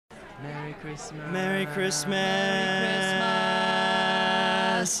Merry Christmas. Merry Christmas. Merry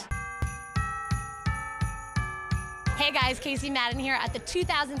Christmas. Hey guys, Casey Madden here at the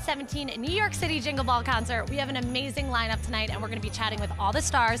 2017 New York City Jingle Ball concert. We have an amazing lineup tonight and we're gonna be chatting with all the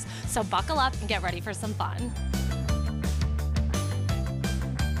stars, so buckle up and get ready for some fun.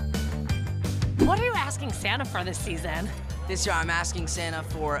 What are you asking Santa for this season? This year I'm asking Santa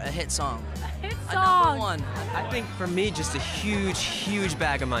for a hit song. A hit A song. #1. I think for me, just a huge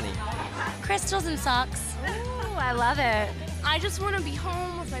bag of money. Crystals and socks. Ooh, I love it. I just want to be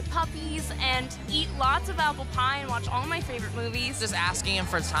home with my puppies and eat lots of apple pie and watch all my favorite movies. Just asking him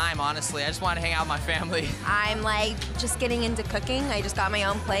for time, honestly. I just want to hang out with my family. I'm like just getting into cooking. I just got my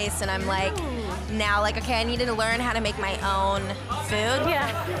own place and I'm like now like, okay, I needed to learn how to make my own food.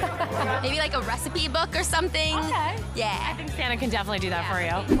 Yeah. Maybe like a recipe book or something. Okay. I Yeah. think Santa can definitely do that for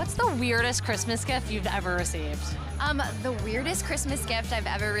you. What's the weirdest Christmas gift you've ever received? The weirdest Christmas gift I've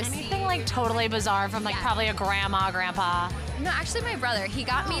ever received. Anything like totally bizarre from like probably a grandma, grandpa? No, actually my brother. He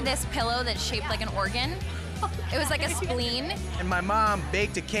got me this pillow that's shaped like an organ. It was like a spleen. And my mom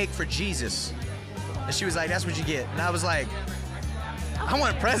baked a cake for Jesus. And she was like, that's what you get. And I was like, I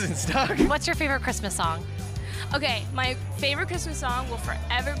want presents, dog. What's your favorite Christmas song? Okay, my favorite Christmas song will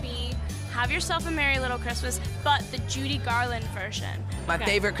forever be Have Yourself a Merry Little Christmas, but the Judy Garland version. My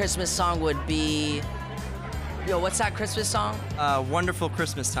favorite Christmas song would be, what's that Christmas song? Wonderful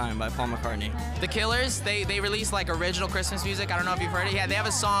Christmas Time by Paul McCartney. The Killers, they released like original Christmas music. I don't know if you've heard it. Yeah, they have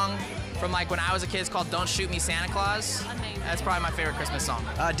a song from like when I was a kid. It's called Don't Shoot Me Santa Claus. Amazing. That's probably my favorite Christmas song.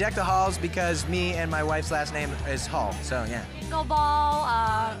 Deck the Halls because me and my wife's last name is Hall. So yeah. Jingle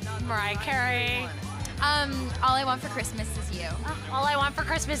Ball, Mariah Carey. All I Want for Christmas Is You. All I Want for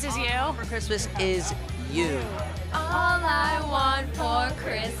Christmas Is You. For Christmas is you. All I want for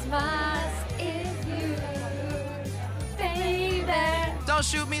Christmas is you, baby. Don't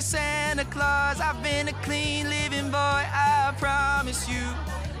shoot me Santa Claus. I've been a clean living boy. I promise you.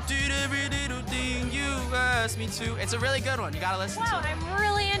 Did every little thing you asked me to. It's a really good one. You gotta listen Wow, to it. I'm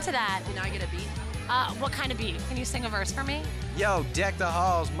really into that. Can I get a beat? What kind of beat? Can you sing a verse for me? Yo, deck the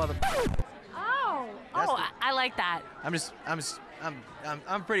halls, mother. I like that. I'm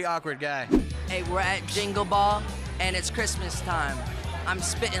a pretty awkward guy. Hey, we're at Jingle Ball, and it's Christmas time. I'm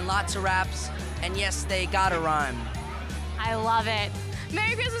spitting lots of raps, and yes, they gotta rhyme. I love it.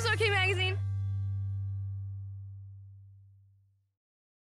 Merry Christmas, OK Magazine.